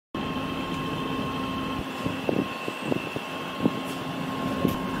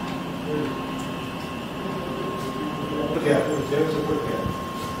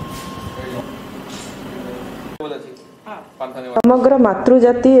समग्र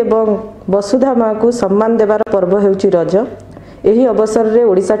मातृजाति एवं वसुधा माँ को सम्मान देवार पर्व हेउची रज। एही अवसर रे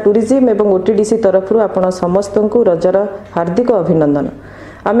ओडिशा टूरिज्म एवं ओटीडीसी तरफ आपण समस्त को रजर हार्दिक अभिनंदन।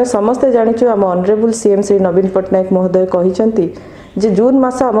 आमे समस्ते जानिछु आम ऑनरेबल सीएम श्री नवीन पट्टनायक महोदय कहिसंती जे जून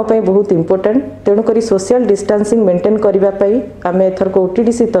मास आम पई बहुत इंपोर्टेंट, तेणु करी सोशल डिस्टेंसिंग मेंटेन करिबा पई आमे एथरक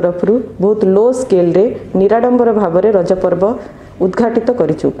ओटीडीसी तरफ बहुत लो स्केल रे निराडंबर भाव रे रज पर्व उद्घाटित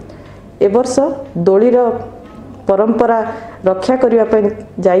करिछु। ए वर्ष दोलीर परंपरा रक्षा करने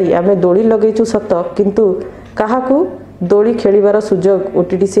जाई आमे दोली लगेचु सत, किंतु काहाकू दोली खेलिबार सुजोग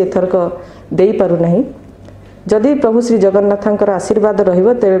ओटीडीसी एथरक देई पारु नाही। जदि प्रभु श्री जगन्नाथंकर आशीर्वाद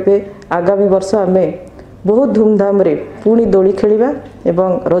रहिबो तेबे आगामी वर्ष आमे बहुत धूमधाम रे पुणी दोली खेलिबा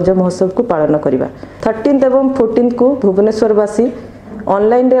एवं रज महोत्सव को पालन करिबा। 13 एवं 14 को भुवनेश्वरवासी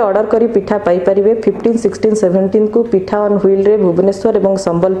ऑनलाइन रे ऑर्डर करी पिठा पाई परिबे। 15, 16, 17 को पिठा ऑन व्हील रे भुवनेश्वर एवं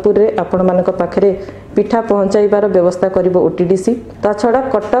संबलपुर रे आपण मानक पाखरे पिठा पहुंचाइबार व्यवस्था करिबो ओटीडीसी। ता छडा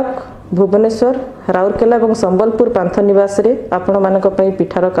कटक, भुवनेश्वर, राउरकेला एवं संबलपुर पांथ निवास रे आपण मानक पई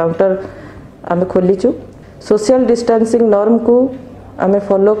पिठार काउंटर आमे खोलिचु। सोशल डिस्टेंसिंग नॉर्म को आमे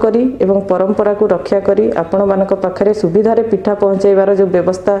फॉलो करी एवं परंपरा को रक्षा करी आपण मानक पाखरे सुविधा रे पिठा पहुंचाइबार जो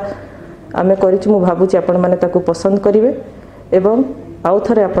व्यवस्था आमे करिचु, मु भाबुची आपण माने ताकू पसंद करिवे एवं आउ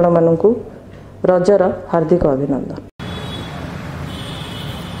थरे आपण मानकू रजर हार्दिक अभिनंदन।